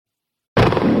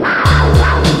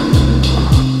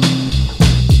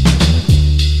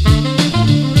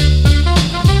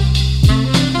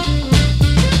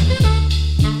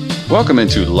Welcome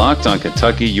into Locked On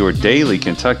Kentucky, your daily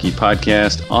Kentucky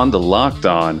podcast on the Locked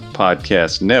On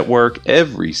Podcast Network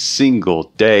every single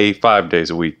day, 5 days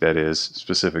a week, that is,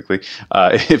 specifically.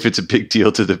 If it's a big deal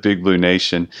to the Big Blue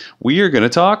Nation, we are going to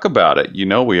talk about it. You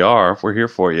know we are. We're here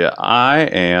for you. I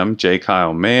am J.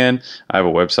 Kyle Mann. I have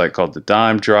a website called The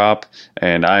Dime Drop,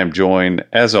 and I am joined,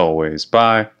 as always,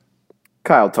 by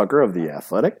Kyle Tucker of The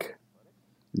Athletic.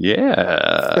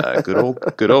 Yeah,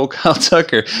 good old Kyle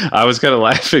Tucker. I was kind of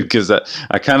laughing because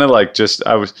I kind of like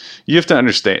you have to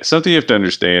understand something. You have to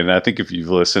understand. And I think if you've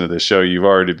listened to the show, you've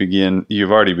already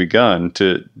begun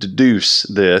to deduce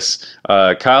this.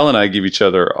 Kyle and I give each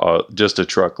other just a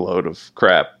truckload of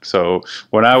crap. So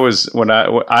when I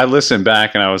listened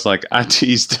back and I was like, I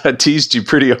teased you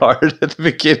pretty hard at the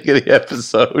beginning of the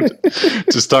episode,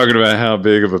 just talking about how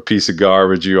big of a piece of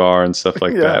garbage you are and stuff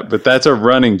like that. But that's a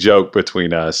running joke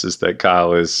between us, is that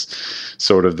Kyle is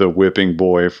sort of the whipping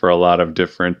boy for a lot of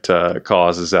different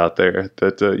causes out there.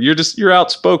 That you're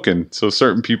outspoken, so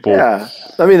certain people, I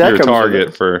mean, that you're a comes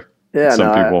target for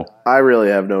some people. I really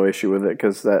have no issue with it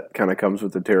because that kind of comes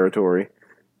with the territory.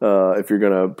 If you're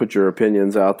going to put your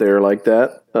opinions out there like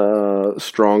that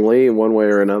strongly in one way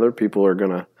or another, people are going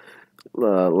to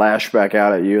lash back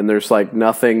out at you. And there's like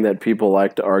nothing that people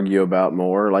like to argue about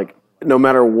more. Like, no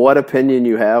matter what opinion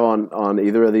you have on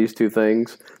either of these two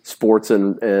things, sports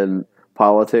and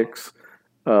politics,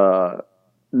 no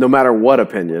matter what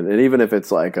opinion, and even if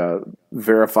it's like a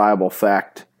verifiable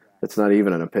fact, it's not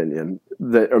even an opinion,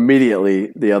 that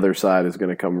immediately the other side is going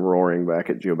to come roaring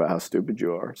back at you about how stupid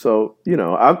you are. So,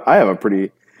 I have a pretty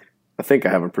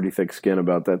thick skin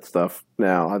about that stuff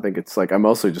now. I think it's like I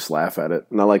mostly just laugh at it,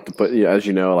 and I like to put, as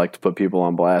you know, I like to put people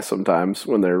on blast sometimes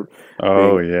when they're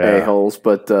a-holes,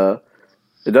 but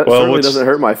it certainly doesn't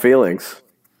hurt my feelings.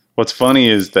 What's funny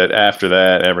is that after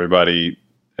that, everybody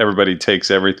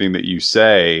takes everything that you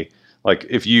say. Like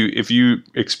if you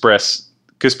express,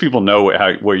 because people know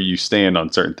where you stand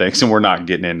on certain things, and we're not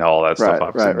getting into all that stuff,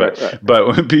 obviously. But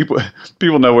when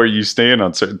people know where you stand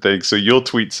on certain things, so you'll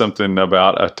tweet something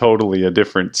about a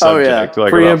different subject,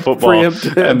 like about football, and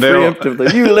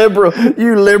preemptively,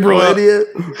 you liberal idiot.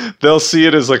 They'll see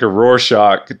it as like a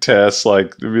Rorschach test,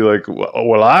 like they'll be like,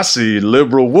 "Well, I see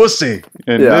liberal wussy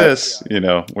in this,"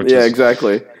 which is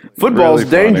exactly. Football's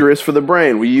really dangerous for the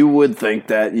brain. Well, you would think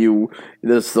that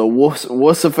this the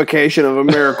wussification of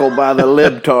America by the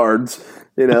libtards.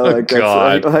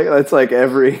 That's like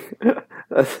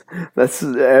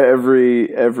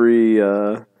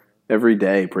every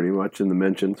day pretty much in the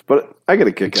mentions. But I get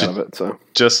a kick out of it. So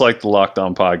just like the Locked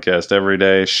On podcast every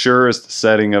day, sure as the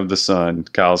setting of the sun,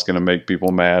 Kyle's going to make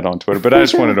people mad on Twitter. But I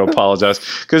just wanted to apologize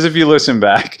because if you listen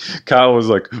back, Kyle was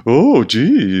like, "Oh,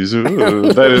 geez,"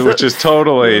 which is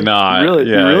totally not.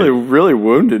 Really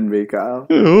wounded me, Kyle.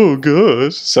 Oh,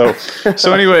 gosh. So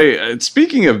anyway,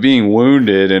 speaking of being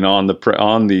wounded and on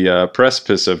the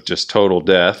precipice of just total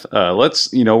death, we're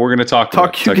going to talk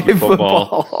about Kentucky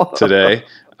football today.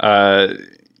 I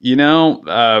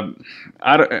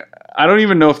don't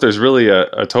even know if there's really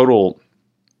a total.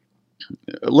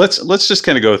 Let's just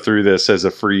kind of go through this as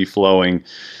a free flowing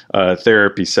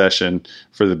therapy session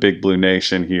for the Big Blue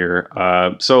Nation here.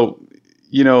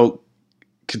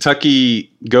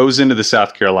 Kentucky goes into the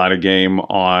South Carolina game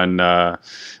on, I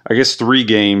guess 3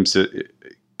 games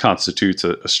constitutes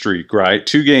a streak, right?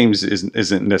 2 games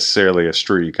isn't necessarily a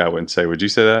streak, I wouldn't say. Would you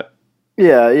say that?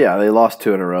 Yeah, they lost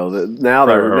 2 in a row. Now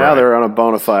they're on a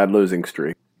bona fide losing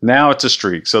streak. Now it's a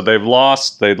streak. So they'd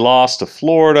lost to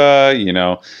Florida.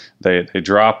 They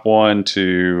dropped one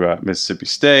to Mississippi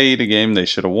State, a game they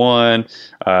should have won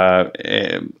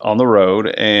on the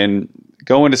road, and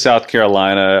go into South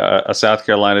Carolina, a South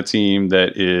Carolina team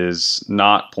that is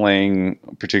not playing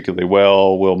particularly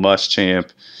well. Will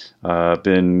Muschamp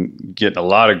been getting a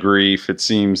lot of grief. It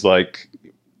seemed like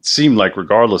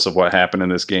regardless of what happened in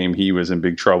this game, he was in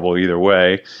big trouble either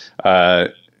way.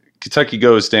 Kentucky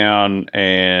goes down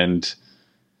and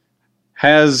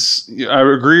has, I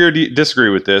agree or disagree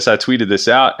with this, I tweeted this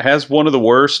out, has one of the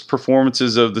worst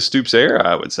performances of the Stoops era,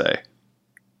 I would say.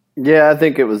 Yeah, I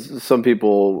think it was some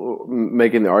people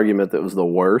making the argument that it was the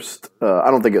worst.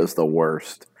 I don't think it was the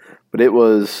worst, but it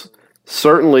was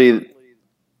certainly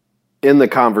in the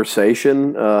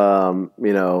conversation.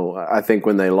 I think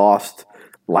when they lost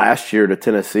last year to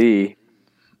Tennessee,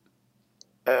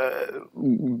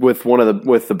 with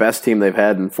the best team they've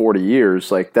had in 40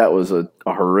 years, like that was a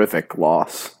horrific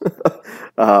loss.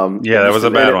 That was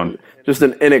a bad one. Just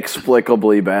an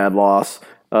inexplicably bad loss.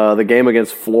 The game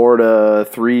against Florida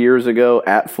 3 years ago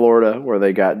at Florida, where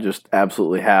they got just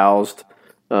absolutely housed.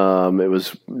 It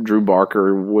was Drew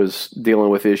Barker was dealing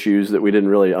with issues that we didn't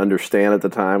really understand at the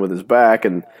time with his back,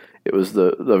 and it was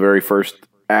the very first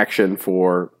action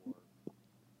for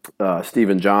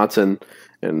Steven Johnson,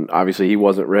 and obviously he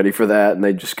wasn't ready for that, and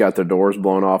they just got their doors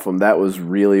blown off him. That was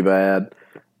really bad.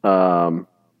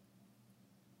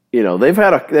 They've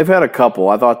had a couple.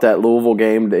 I thought that Louisville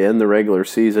game to end the regular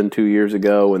season 2 years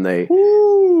ago when they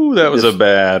that was a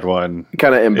bad one.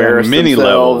 Kind of embarrassed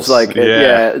themselves, like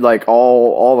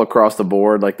all across the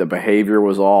board. Like the behavior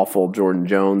was awful. Jordan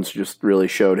Jones just really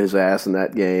showed his ass in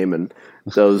that game, and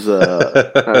those.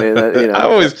 I've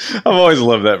always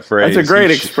loved that phrase. That's a great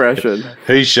expression.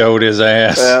 He showed his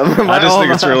ass. I just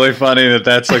think it's really funny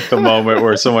that's like the moment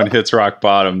where someone hits rock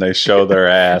bottom. They show their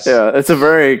ass. Yeah, it's a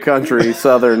very country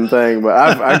Southern thing, but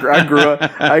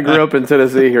I grew up in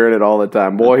Tennessee hearing it all the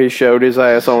time. Boy, he showed his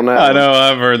ass on that. I know,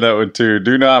 I've heard that one too.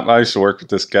 I used to work with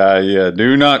this guy. Yeah,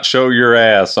 do not show your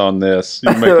ass on this.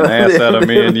 You make an ass out of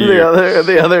me and you.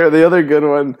 The other good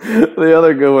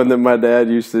one that my dad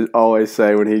used to always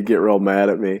say when he'd get real mad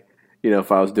at me,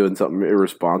 if I was doing something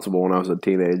irresponsible when I was a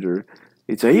teenager,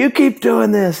 he'd say, "You keep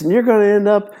doing this, and you're going to end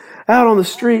up out on the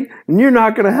street, and you're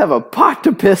not going to have a pot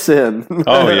to piss in."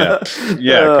 Oh yeah,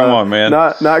 come on, man.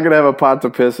 Not going to have a pot to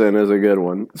piss in is a good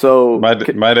one. So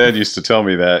my dad used to tell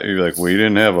me that. He'd be like, "We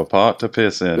didn't have a pot to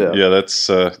piss in." Yeah, that's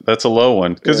a low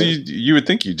one because you would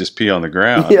think you just pee on the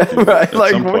ground. Yeah, right.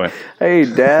 At some point. Hey,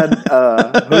 Dad,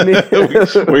 we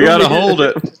got to hold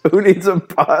it. Who needs a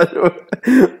pot?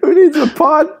 Who needs a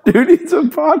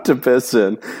pot to piss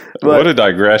in? But, what a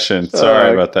digression.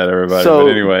 Sorry about that, everybody. But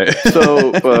anyway.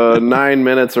 9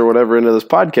 minutes or whatever into this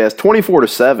podcast,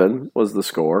 24-7 was the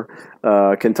score.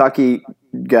 Kentucky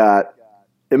got,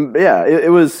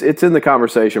 it's in the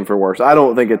conversation for worst. I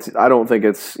don't think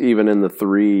it's even in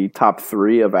the top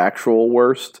three of actual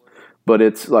worst, but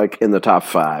it's like in the top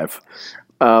five.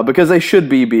 Because they should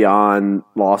be beyond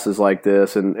losses like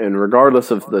this, and regardless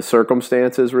of the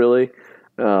circumstances, really,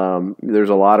 there's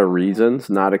a lot of reasons,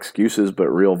 not excuses, but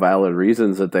real valid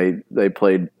reasons that they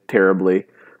played terribly.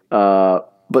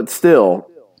 But still,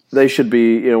 they should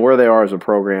be, where they are as a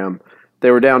program.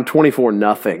 They were down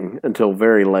 24-0 until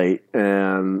very late,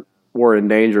 and were in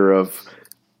danger of.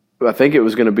 I think it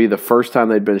was going to be the first time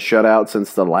they'd been shut out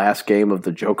since the last game of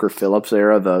the Joker Phillips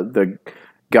era, the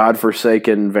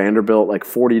godforsaken Vanderbilt, like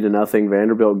 40-0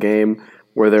 Vanderbilt game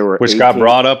where there were which 18. Got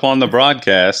brought up on the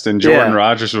broadcast, and Jordan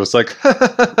Rogers was like,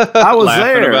 I was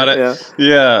laughing there about it.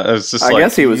 Yeah, it's just I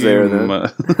guess he was there then.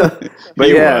 But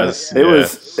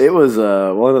it was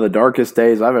one of the darkest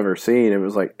days I've ever seen. It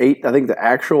was like I think the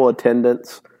actual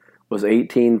attendance was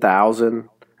 18,000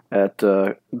 at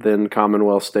then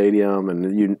Commonwealth Stadium,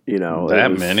 and you know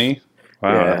that many.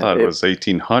 Wow, yeah, I thought it was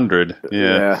 1,800.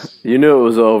 Yeah, you knew it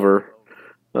was over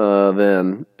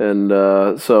then, and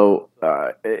so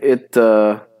it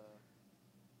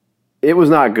was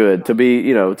not good to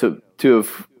be, to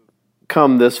have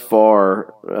come this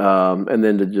far and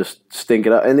then to just stink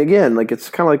it up. And again, like it's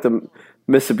kind of like the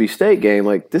Mississippi State game.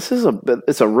 Like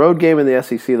it's a road game in the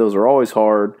SEC. Those are always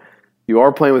hard. You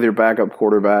are playing with your backup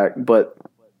quarterback, but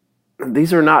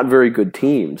these are not very good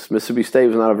teams. Mississippi State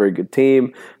was not a very good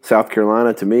team. South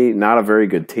Carolina, to me, not a very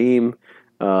good team.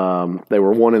 They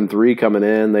were 1-3 coming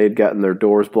in. They had gotten their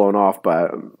doors blown off by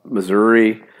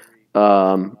Missouri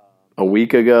a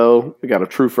week ago. We got a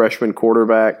true freshman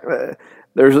quarterback.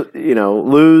 There's,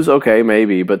 lose, okay,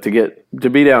 maybe, but to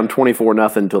be down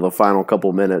 24-0 till the final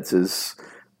couple minutes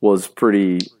was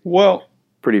pretty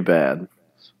bad.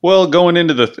 Well, going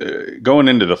into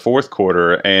the fourth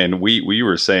quarter, and we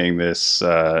were saying this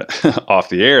off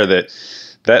the air that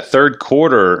third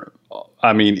quarter.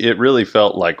 I mean, it really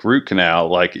felt like root canal.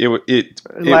 Like it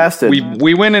lasted.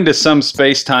 We went into some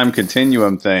space-time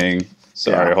continuum thing.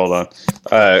 Sorry, hold on.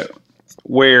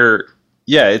 Where,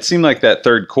 it seemed like that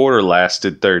third quarter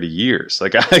lasted 30 years.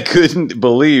 Like I couldn't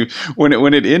believe when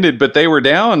it ended, but they were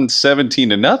down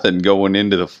 17-0 going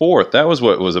into the fourth. That was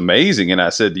what was amazing. And I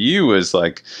said to you, is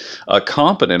like a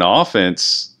competent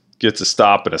offense gets a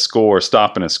stop and a score,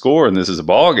 and this is a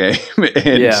ball game.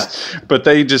 But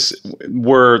they just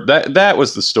were that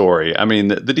was the story. I mean,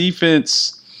 the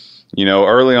defense,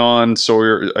 early on,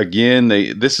 Sawyer, again,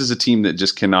 this is a team that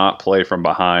just cannot play from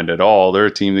behind at all. They're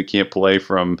a team that can't play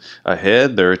from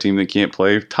ahead. They're a team that can't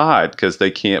play tied because they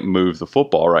can't move the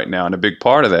football right now. And a big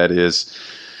part of that is,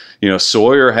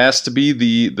 Sawyer has to be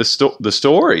the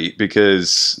story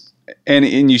because.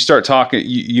 And you start talking,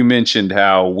 you mentioned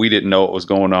how we didn't know what was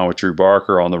going on with Drew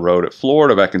Barker on the road at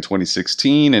Florida back in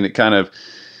 2016. And it kind of,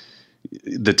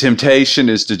 the temptation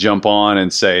is to jump on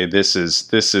and say this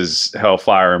is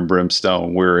hellfire and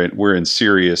brimstone. We're in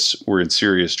serious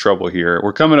trouble here.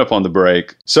 We're coming up on the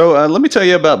break. So let me tell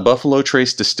you about Buffalo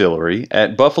Trace Distillery.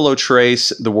 At Buffalo Trace,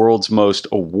 the world's most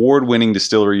award-winning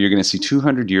distillery, you're going to see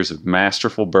 200 years of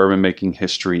masterful bourbon making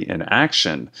history in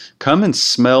action. Come and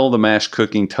smell the mash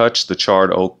cooking, touch the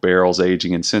charred oak barrels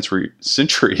aging in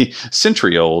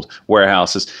century-old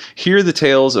warehouses. Hear the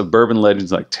tales of bourbon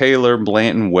legends like Taylor,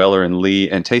 Blanton, Weller, and Lee,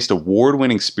 and taste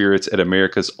award-winning spirits at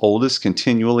America's oldest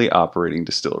continually operating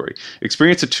distillery.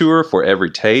 Experience a tour for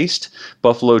every taste.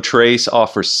 Buffalo Trace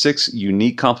offers 6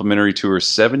 unique complimentary tours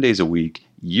 7 days a week,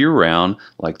 year-round,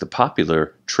 like the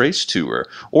popular Trace Tour.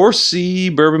 Or see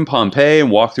Bourbon Pompeii and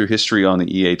walk through history on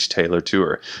the E.H. Taylor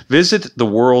Tour. Visit the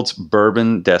world's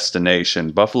bourbon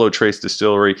destination, Buffalo Trace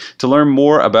Distillery. To learn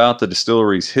more about the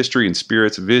distillery's history and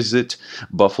spirits, visit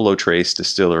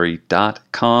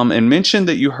buffalotracedistillery.com and mention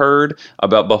that you heard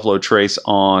about Buffalo Trace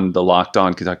on the Locked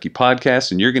On Kentucky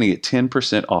podcast, and you're going to get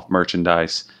 10% off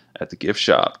merchandise at the gift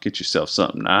shop. Get yourself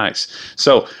something nice.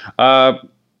 So,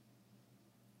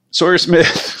 Sawyer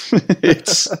Smith,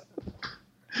 it's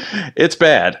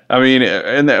bad. I mean,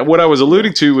 and what I was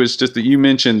alluding to was just that you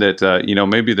mentioned that,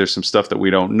 maybe there's some stuff that we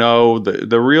don't know.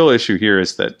 The real issue here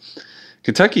is that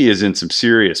Kentucky is in some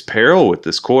serious peril with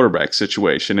this quarterback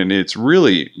situation, and it's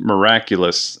really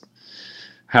miraculous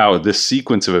how this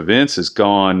sequence of events has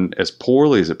gone as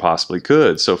poorly as it possibly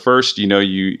could. So first,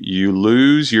 you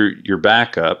lose your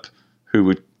backup, who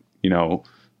would,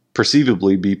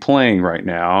 perceivably be playing right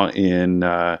now in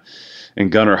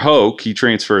Gunnar Hoke. He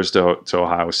transfers to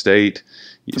Ohio State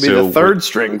to be the third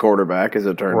string quarterback, as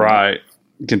it turned out. Right.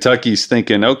 Kentucky's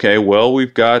thinking, okay, well,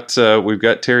 we've got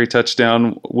Terry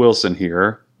Touchdown Wilson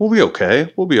here. We'll be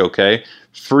okay.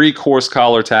 Freak horse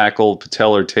collar tackle,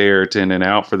 patellar tear, in and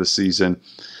out for the season.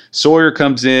 Sawyer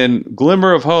comes in,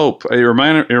 glimmer of hope. It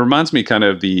reminds me kind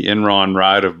of the Enron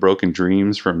ride of Broken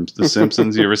Dreams from The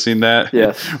Simpsons. You ever seen that?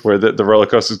 Yes. Where the roller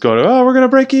coaster's going, oh, we're going to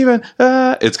break even.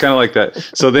 It's kind of like that.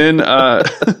 So then,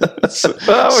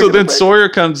 Sawyer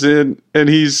comes in, and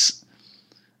he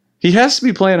has to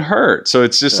be playing hurt. So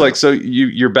it's just like, so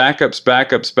your backup's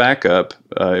backup,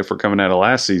 if we're coming out of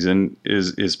last season,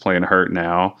 is playing hurt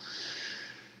now.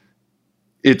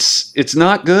 It's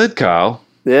not good, Kyle.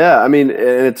 Yeah, I mean,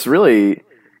 it's really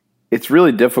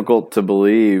difficult to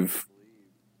believe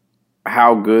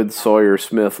how good Sawyer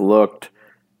Smith looked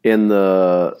in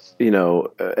the,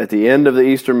 at the end of the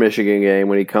Eastern Michigan game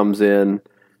when he comes in,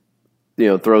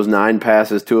 throws 9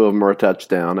 passes, 2 of them are a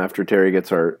touchdown after Terry gets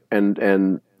hurt,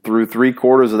 and through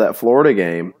 3/4 of that Florida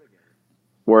game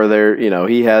where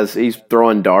he's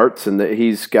throwing darts and that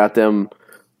he's got them,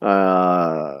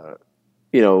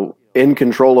 in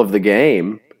control of the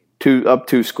game. Up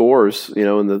 2 scores,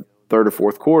 in the third or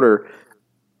fourth quarter.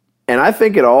 And I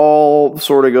think it all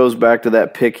sort of goes back to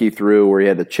that pick he threw where he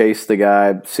had to chase the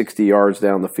guy 60 yards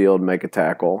down the field and make a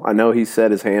tackle. I know he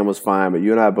said his hand was fine, but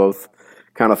you and I both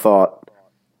kind of thought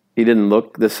he didn't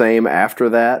look the same after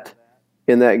that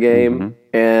in that game.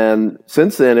 Mm-hmm. And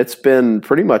since then, it's been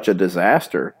pretty much a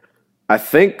disaster. I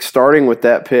think starting with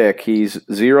that pick, he's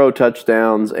 0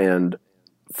 touchdowns and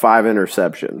 5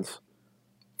 interceptions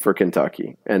for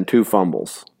Kentucky and 2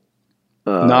 fumbles.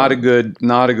 Not a good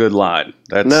line.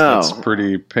 That's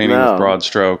pretty painting with broad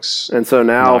strokes. And so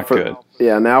now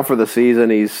for the season,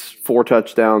 he's 4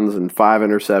 touchdowns and 5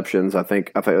 interceptions. I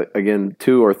think again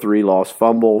 2 or 3 lost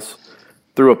fumbles.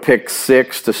 Threw a pick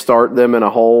 6 to start them in a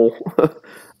hole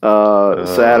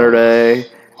Saturday.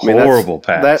 Horrible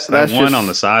pass. That one on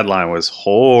the sideline was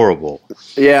horrible.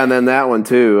 Yeah, and then that one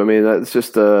too. I mean, that's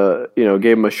just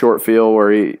gave him a short field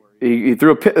where he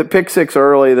threw a pick 6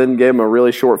 early, then gave him a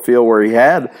really short field where he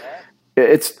had.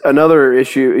 It's another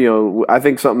issue. I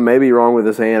think something may be wrong with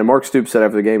his hand. Mark Stoops said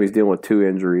after the game he's dealing with 2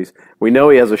 injuries. We know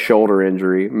he has a shoulder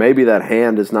injury. Maybe that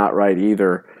hand is not right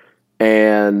either.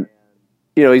 And,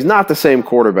 he's not the same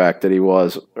quarterback that he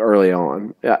was early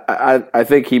on. I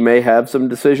think he may have some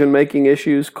decision-making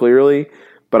issues, clearly,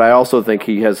 but I also think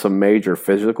he has some major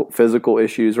physical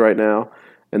issues right now.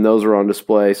 And those are on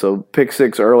display. So pick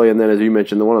 6 early, and then as you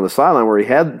mentioned, the one on the sideline where he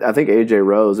had, I think, A.J.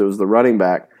 Rose, it was the running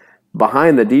back,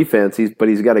 behind the defense, but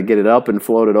he's got to get it up and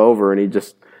float it over, and he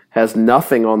just has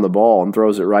nothing on the ball and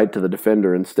throws it right to the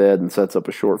defender instead and sets up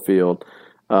a short field.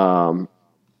 It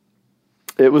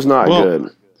was not good.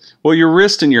 Well, your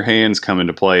wrist and your hands come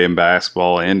into play in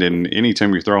basketball and in any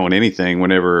time you're throwing anything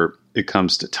whenever it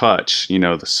comes to touch,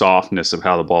 the softness of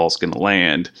how the ball's going to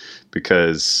land,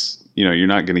 because you're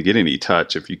not going to get any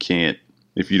touch if you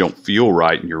don't feel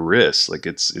right in your wrist. Like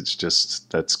it's just,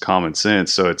 that's common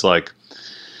sense. So it's like,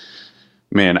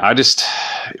 Man,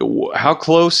 how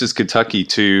close is Kentucky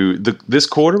to this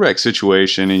quarterback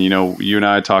situation? And, you and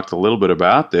I talked a little bit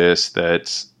about this,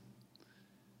 that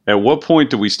at what point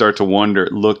do we start to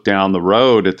look down the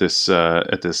road at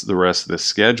the rest of the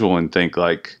schedule and think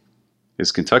like,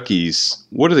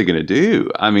 what are they going to do?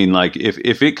 I mean, like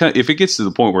if it gets to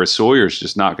the point where Sawyer's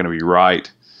just not going to be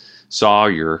right,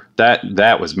 Sawyer,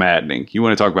 that was maddening. You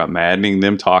want to talk about maddening?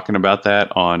 Them talking about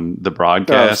that on the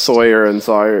broadcast, Sawyer and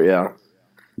Sawyer, yeah.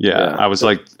 Yeah, I was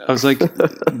like,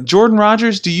 Jordan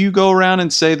Rogers, do you go around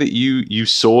and say that you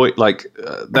soy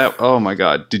that? Oh my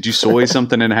God, did you soy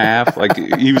something in half? Like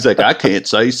he was like, I can't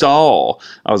say saw.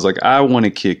 I was like, I want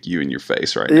to kick you in your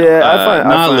face right now. Yeah, I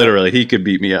find literally. He could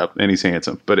beat me up, and he's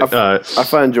handsome. But I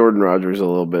find Jordan Rogers a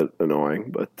little bit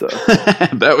annoying. But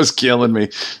that was killing me.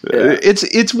 Yeah.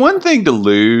 It's one thing to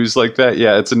lose like that.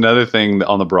 Yeah, it's another thing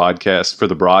on the broadcast for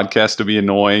the broadcast to be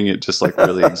annoying. It just like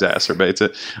really exacerbates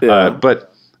it. Yeah. But.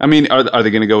 I mean, are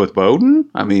they going to go with Bowden?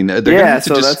 I mean, they're going to have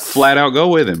to just flat out go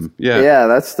with him. Yeah. Yeah,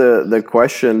 that's the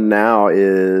question now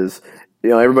is,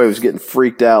 everybody was getting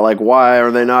freaked out. Like, why are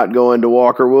they not going to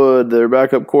Walker Wood, their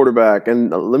backup quarterback?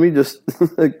 And let me just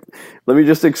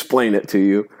explain it to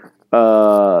you.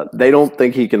 They don't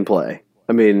think he can play.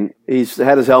 I mean, he's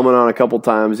had his helmet on a couple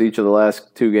times each of the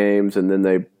last 2 games, and then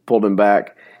they pulled him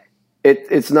back.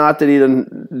 It's not that he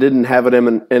didn't have it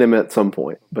in him at some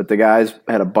point, but the guy's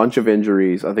had a bunch of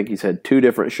injuries. I think he's had 2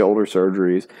 different shoulder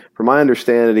surgeries. From my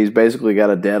understanding, he's basically got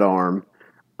a dead arm.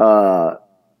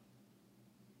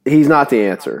 He's not the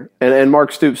answer. And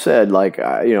Mark Stoops said, like,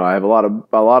 I have a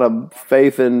lot of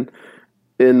faith in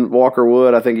Walker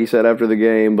Wood. I think he said after the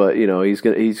game, but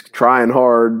he's trying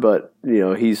hard, but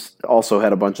he's also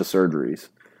had a bunch of surgeries.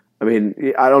 I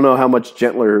mean, I don't know how much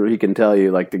gentler he can tell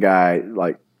you, like the guy,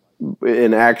 like,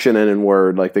 in action and in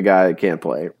word, like the guy that can't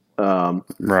play.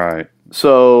 Right.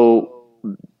 So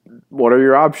what are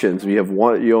your options? You have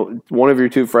one of your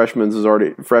 2 freshmen has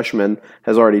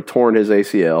already torn his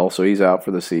ACL, so he's out for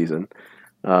the season.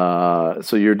 So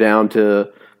you're down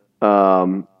to,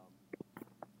 one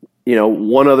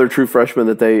other true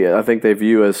freshman that I think they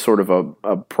view as sort of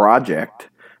a project.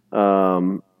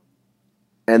 And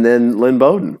then Lynn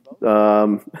Bowden.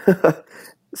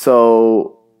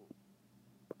 So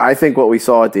I think what we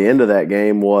saw at the end of that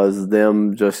game was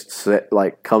them just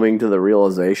coming to the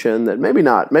realization that maybe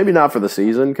not for the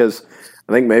season, because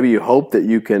I think maybe you hope that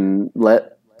you can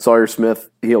let Sawyer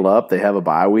Smith heal up. They have a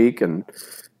bye week, and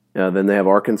then they have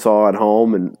Arkansas at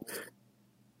home, and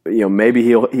maybe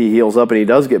he heals up and he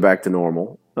does get back to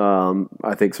normal.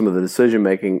 I think some of the decision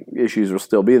making issues will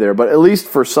still be there, but at least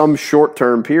for some short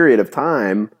term period of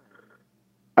time,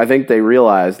 I think they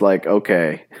realized, like,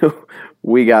 okay,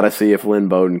 we got to see if Lynn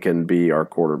Bowden can be our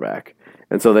quarterback.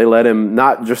 And so they let him,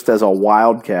 not just as a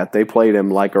wildcat, they played him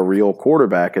like a real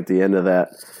quarterback at the end of that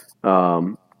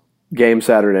game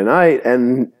Saturday night,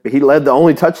 and he led the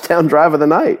only touchdown drive of the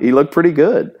night. He looked pretty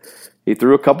good. He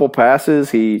threw a couple passes.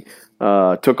 He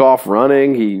took off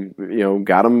running. He,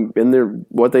 got them in there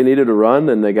what they needed to run,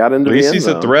 and they got into the end zone. At least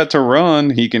he's a threat to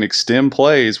run. He can extend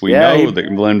plays. We know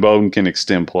that Lynn Bowden can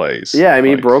extend plays. Yeah, I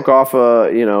mean, he broke off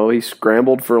he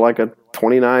scrambled for like a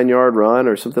 29-yard run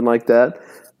or something like that.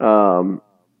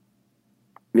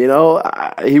 He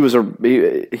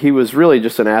was really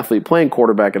just an athlete playing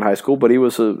quarterback in high school, but he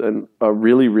was a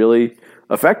really, really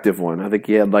effective one. I think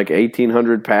he had like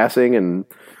 1,800 passing and,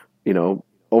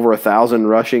 over 1,000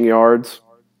 rushing yards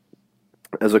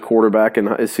as a quarterback in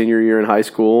his senior year in high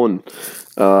school. And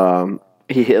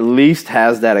he at least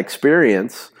has that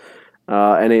experience.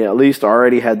 And he at least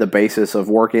already had the basis of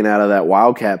working out of that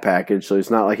Wildcat package. So it's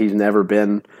not like he's never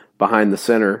been behind the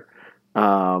center.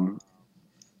 I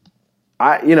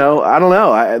don't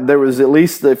know. There was at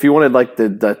least, if you wanted like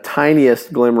the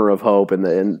tiniest glimmer of hope in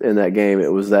that game,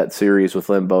 it was that series with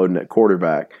Lynn Bowden at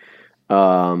quarterback.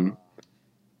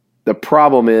 The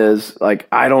problem is, like,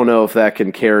 I don't know if that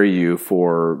can carry you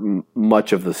for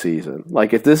much of the season.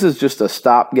 Like, if this is just a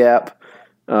stopgap,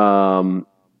 give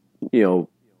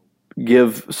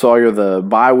Sawyer the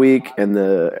bye week and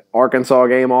the Arkansas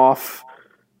game off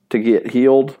to get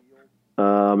healed,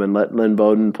 and let Lynn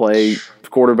Bowden play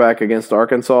quarterback against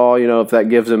Arkansas. If that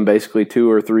gives him basically 2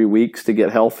 or 3 weeks to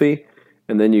get healthy,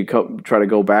 and then you try to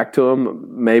go back to him,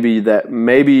 maybe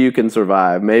you can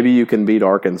survive. Maybe you can beat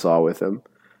Arkansas with him.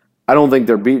 I don't think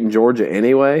they're beating Georgia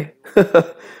anyway.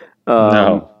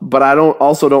 No. But I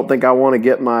don't think I want to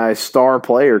get my star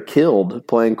player killed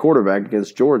playing quarterback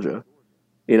against Georgia.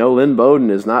 Lynn Bowden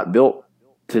is not built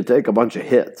to take a bunch of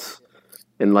hits.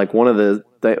 And like one of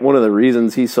the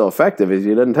reasons he's so effective is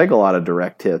he doesn't take a lot of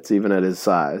direct hits, even at his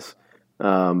size.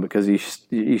 because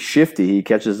he's shifty. He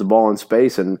catches the ball in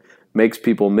space and makes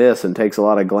people miss and takes a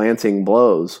lot of glancing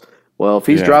blows. Well, if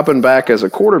he's dropping back as a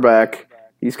quarterback,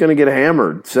 he's going to get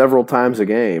hammered several times a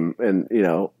game. And,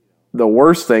 the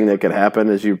worst thing that could happen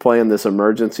is you're playing this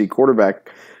emergency quarterback,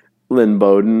 Lynn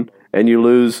Bowden, and you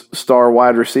lose star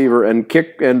wide receiver and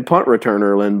kick and punt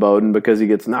returner Lynn Bowden because he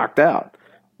gets knocked out.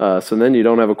 So then you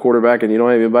don't have a quarterback and you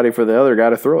don't have anybody for the other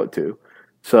guy to throw it to.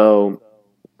 So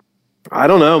I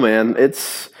don't know, man.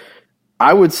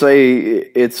 I would say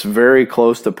it's very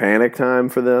close to panic time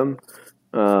for them.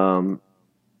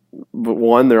 But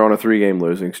one, they're on a 3-game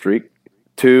losing streak.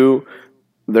 Two,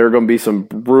 there are going to be some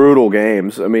brutal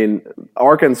games. I mean,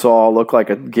 Arkansas looked like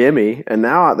a gimme, and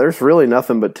now there's really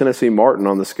nothing but Tennessee Martin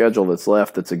on the schedule that's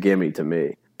left that's a gimme to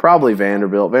me. Probably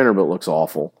Vanderbilt. Vanderbilt looks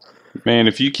awful. Man,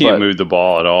 if you can't move the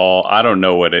ball at all, I don't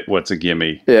know what's a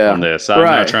gimme on this. I'm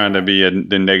not trying to be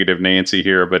the negative Nancy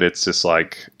here, but it's just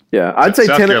like I'd say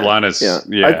South Carolina's.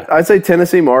 I'd say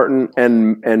Tennessee Martin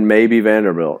and maybe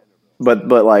Vanderbilt, but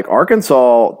like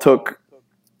Arkansas took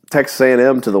Texas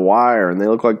A&M to the wire, and they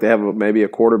look like they have maybe a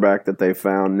quarterback that they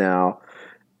found now.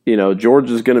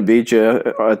 Georgia's going to beat you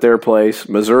at their place.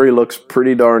 Missouri looks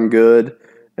pretty darn good,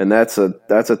 and that's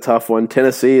a tough one.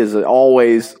 Tennessee is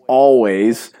always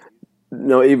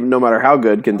no matter how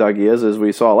good Kentucky is, as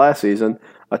we saw last season,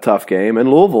 a tough game. And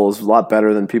Louisville is a lot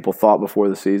better than people thought before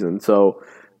the season. So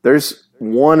there's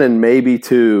one and maybe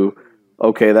two.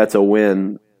 Okay, that's a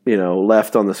win.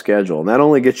 Left on the schedule, and that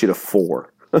only gets you to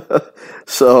 4.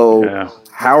 So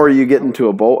how are you getting to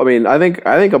a bowl? I mean, I think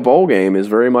a bowl game is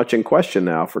very much in question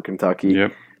now for Kentucky.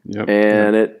 Yep.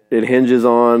 And it hinges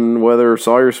on whether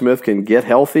Sawyer Smith can get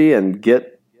healthy and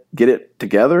get it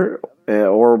together,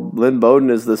 or Lynn Bowden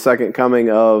is the second coming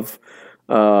of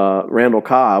Randall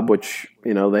Cobb, which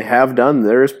they have done.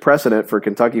 There is precedent for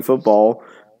Kentucky football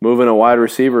moving a wide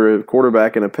receiver,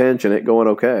 quarterback in a pinch, and it going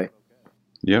okay.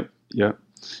 Yep.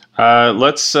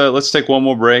 Let's take one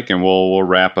more break, and we'll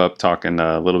wrap up talking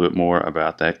a little bit more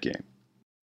about that game.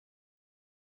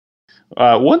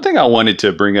 One thing I wanted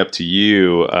to bring up to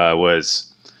you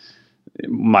was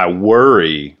my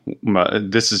worry.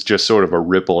 This is just sort of a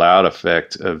ripple out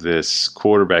effect of this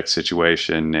quarterback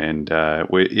situation, and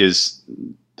is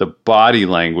the body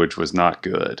language was not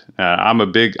good. I'm a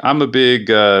big.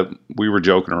 We were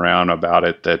joking around about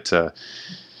it that.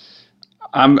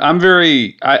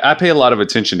 I pay a lot of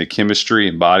attention to chemistry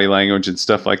and body language and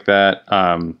stuff like that.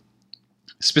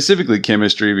 Specifically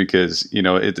chemistry, because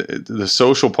the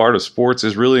social part of sports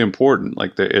is really important.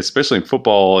 Like especially in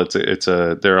football,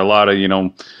 there are a lot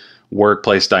of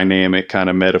workplace dynamic kind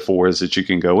of metaphors that you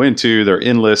can go into. They're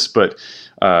endless, but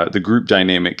the group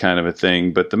dynamic kind of a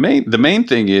thing. But the main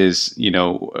thing is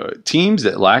teams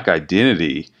that lack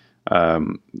identity.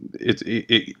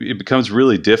 It becomes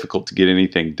really difficult to get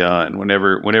anything done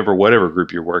whenever whatever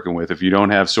group you're working with, if you don't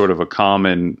have sort of a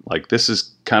common, like, this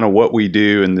is kind of what we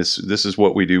do and this is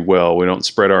what we do well. We don't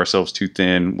spread ourselves too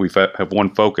thin. We have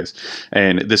one focus.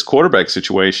 And this quarterback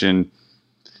situation,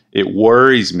 it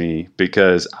worries me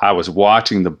because I was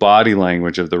watching the body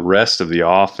language of the rest of the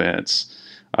offense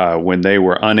when they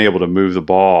were unable to move the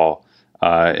ball.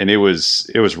 And it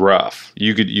was rough.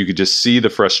 You could just see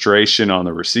the frustration on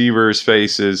the receivers'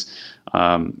 faces.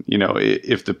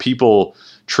 If the people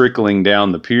trickling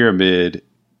down the pyramid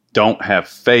don't have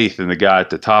faith in the guy at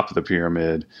the top of the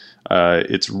pyramid,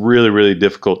 it's really, really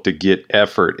difficult to get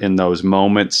effort in those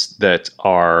moments that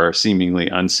are seemingly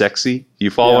unsexy. You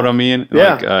follow what I mean?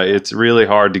 Yeah. It's really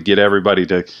hard to get everybody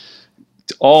to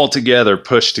all together,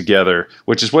 push together,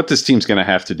 which is what this team's going to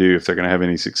have to do if they're going to have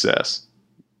any success.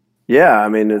 Yeah, I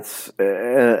mean,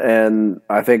 and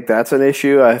I think that's an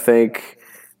issue. I think,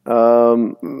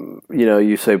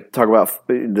 you talk about,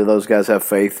 do those guys have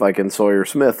faith like in Sawyer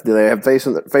Smith? Do they have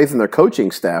faith in their coaching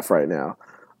staff right now?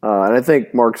 And I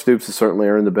think Mark Stoops has certainly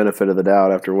earned the benefit of the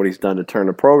doubt after what he's done to turn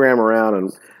the program around,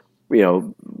 and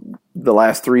the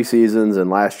last 3 seasons and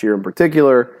last year in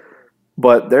particular.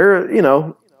 But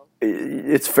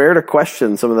it's fair to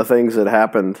question some of the things that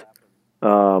happened.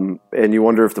 And you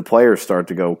wonder if the players start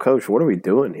to go, Coach, what are we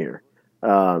doing here?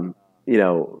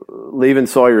 Starting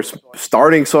Sawyer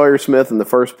Smith in the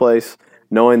first place,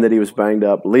 knowing that he was banged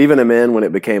up, leaving him in when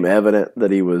it became evident that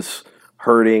he was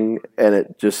hurting, and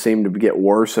it just seemed to get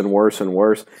worse and worse and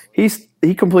worse.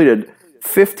 He completed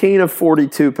 15 of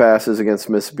 42 passes against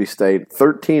Mississippi State,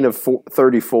 13 of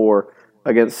 34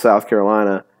 against South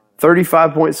Carolina,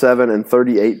 35.7 and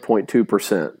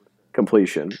 38.2%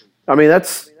 completion. I mean,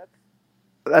 that's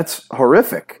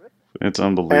horrific. It's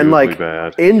unbelievably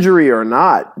bad. Injury or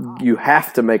not, you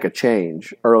have to make a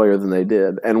change earlier than they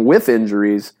did. And with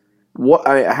injuries,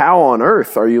 how on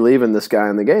earth are you leaving this guy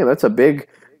in the game? That's a big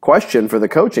question for the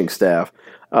coaching staff.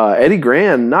 Eddie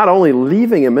Gran not only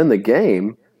leaving him in the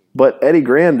game, but Eddie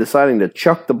Gran deciding to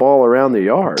chuck the ball around the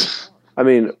yard. I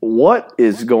mean, what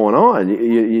is going on?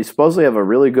 You supposedly have a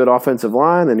really good offensive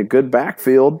line and a good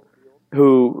backfield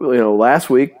who, last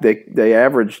week they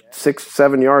averaged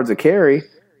 6-7 yards a carry.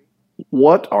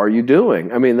 What are you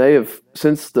doing? I mean, they have,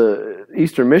 since the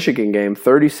Eastern Michigan game,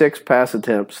 36 pass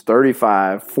attempts,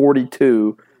 35,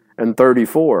 42, and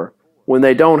 34 when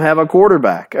they don't have a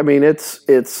quarterback. I mean, it's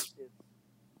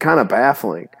kind of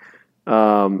baffling.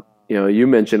 You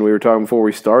mentioned, we were talking before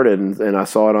we started, and I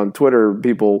saw it on Twitter,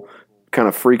 people kind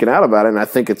of freaking out about it, and I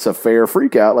think it's a fair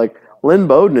freak out. Like, Lynn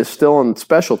Bowden is still on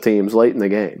special teams late in the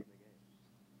game.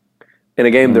 In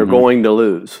a game they're going to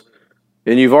lose.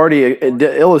 And you've already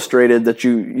illustrated that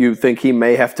you think he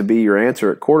may have to be your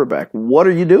answer at quarterback. What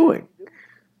are you doing?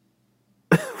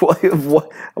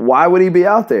 Why would he be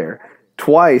out there?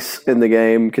 Twice in the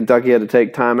game, Kentucky had to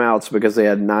take timeouts because they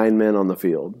had 9 men on the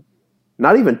field.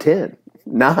 Not even 10.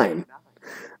 9.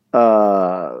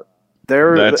 That's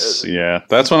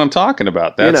what I'm talking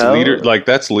about. That's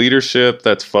that's leadership,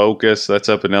 that's focus, that's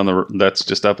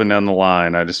just up and down the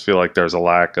line. I just feel like there's a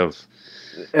lack of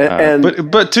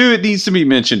but too, it needs to be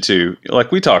mentioned too.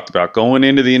 Like we talked about, going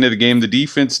into the end of the game, the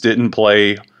defense didn't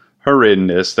play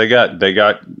horrendous. They got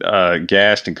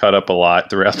gashed and cut up a lot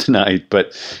throughout the night.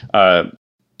 But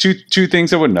two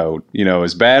things I would note.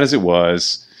 As bad as it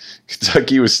was,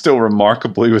 Kentucky was still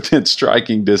remarkably within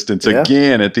striking distance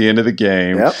again at the end of the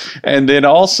game. Yep. And then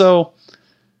also,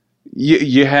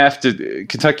 you have to,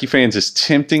 Kentucky fans, as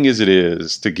tempting as it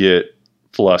is to get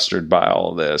flustered by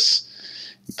all of this,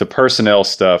 the personnel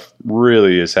stuff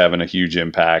really is having a huge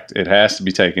impact. It has to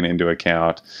be taken into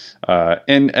account.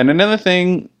 And another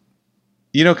thing,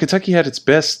 Kentucky had its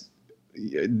best.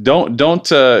 Don't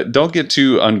get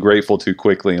too ungrateful too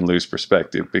quickly and lose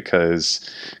perspective, because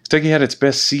Kentucky had its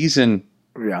best season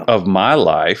of my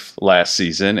life last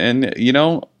season, and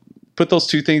put those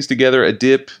two things together. A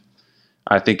dip,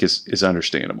 I think, is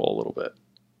understandable a little bit.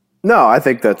 No, I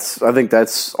think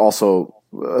that's also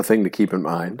a thing to keep in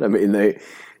mind. I mean,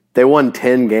 they won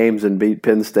 10 games and beat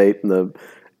Penn State in the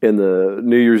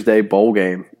New Year's Day bowl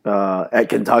game at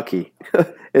Kentucky.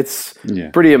 It's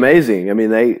pretty amazing. I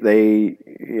mean, they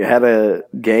had a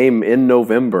game in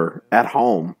November at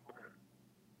home,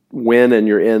 win, and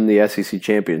you're in the SEC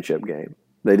championship game.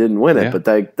 They didn't win it, but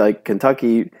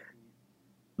Kentucky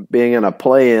being in a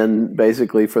play-in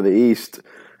basically for the East,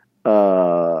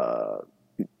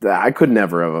 I could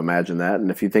never have imagined that.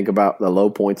 And if you think about the low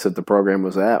points that the program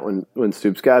was at when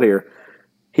Stoops got here,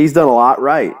 he's done a lot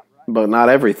right, but not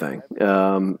everything.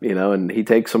 And he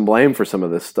takes some blame for some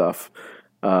of this stuff.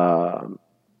 Eddie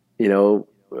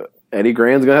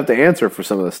Gran's going to have to answer for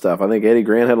some of this stuff. I think Eddie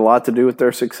Gran had a lot to do with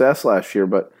their success last year,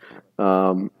 but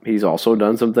he's also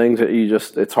done some things that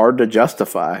it's hard to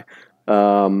justify.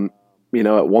 At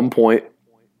one point,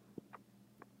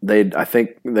 I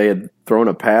think they had thrown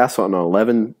a pass on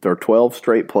 11 or 12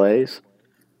 straight plays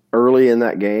early in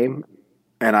that game.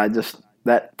 And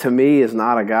that to me is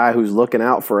not a guy who's looking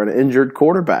out for an injured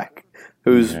quarterback,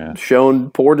 who's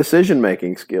shown poor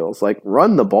decision-making skills. Like,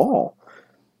 run the ball.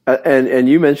 And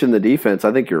you mentioned the defense.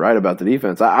 I think you're right about the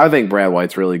defense. I think Brad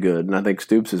White's really good, and I think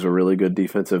Stoops is a really good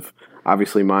defensive,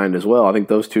 obviously, mind as well. I think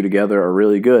those two together are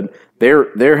really good.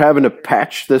 They're having to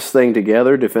patch this thing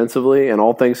together defensively, and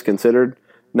all things considered,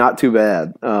 not too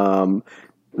bad.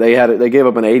 They gave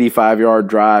up an 85-yard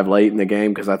drive late in the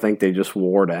game because I think they just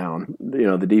wore down.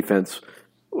 The defense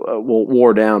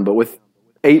wore down, but with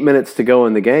 8 minutes to go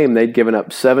in the game, they'd given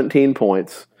up 17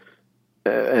 points,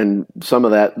 and some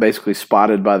of that basically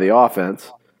spotted by the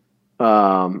offense,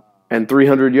 and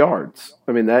 300 yards.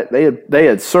 I mean, that they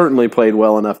had certainly played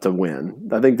well enough to win.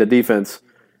 I think the defense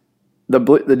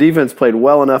played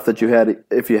well enough that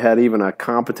if you had even a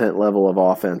competent level of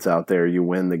offense out there, you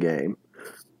win the game.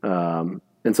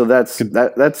 And so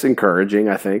that's encouraging,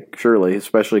 I think, surely,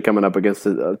 especially coming up against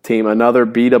a team, another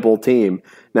beatable team.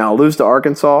 Now, lose to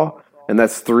Arkansas, and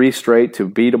that's 3 straight to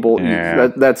beatable. Yeah.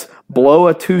 That's blow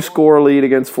a 2-score lead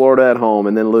against Florida at home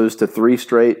and then lose to 3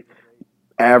 straight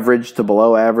average to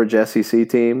below average SEC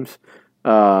teams.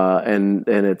 And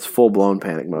it's full-blown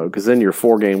panic mode, because then your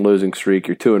 4-game losing streak,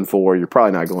 you're 2-4, you're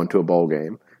probably not going to a bowl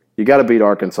game. You got to beat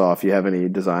Arkansas if you have any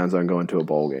designs on going to a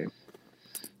bowl game.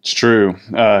 It's true.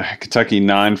 Kentucky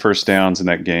 9 first downs in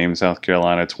that game. South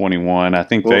Carolina 21. I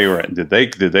think they were. Did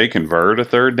they convert a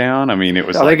third down? I mean, it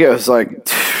was. I think it was like.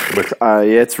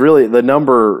 It's really the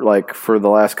number, like, for the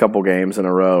last couple games in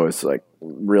a row is like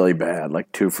really bad,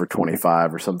 like 2 for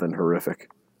 25 or something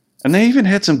horrific. And they even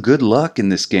had some good luck in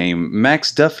this game.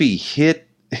 Max Duffy hit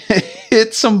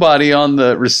somebody on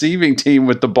the receiving team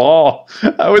with the ball.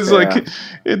 I was like,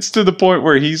 it's to the point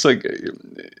where he's like,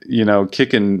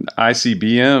 kicking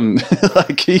ICBM.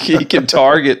 Like he can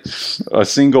target a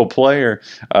single player.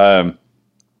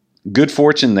 Good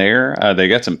fortune there. They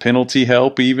got some penalty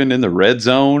help even in the red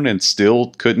zone and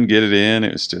still couldn't get it in.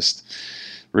 It was just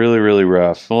really, really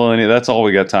rough. Well, that's all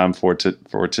we got time for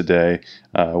today.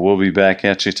 We'll be back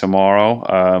at you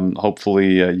tomorrow.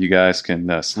 Hopefully you guys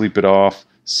can sleep it off,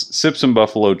 sip some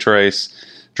Buffalo Trace,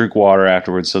 drink water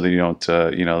afterwards so that you don't,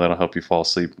 that'll help you fall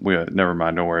asleep. Never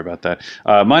mind. Don't worry about that.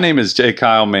 My name is J.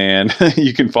 Kyle Mann.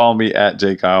 You can follow me at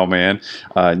J. Kyle Mann.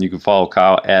 And you can follow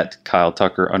Kyle at Kyle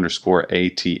Tucker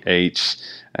 _ATH.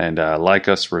 And like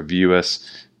us, review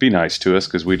us. Be nice to us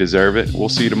because we deserve it. We'll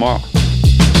see you tomorrow.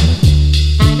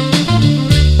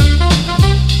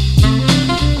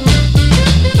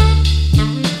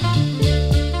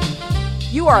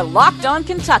 You are Locked On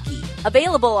Kentucky.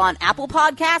 Available on Apple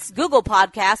Podcasts, Google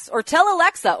Podcasts, or tell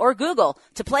Alexa or Google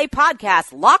to play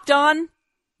podcast Locked On.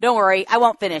 Don't worry, I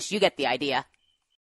won't finish. You get the idea.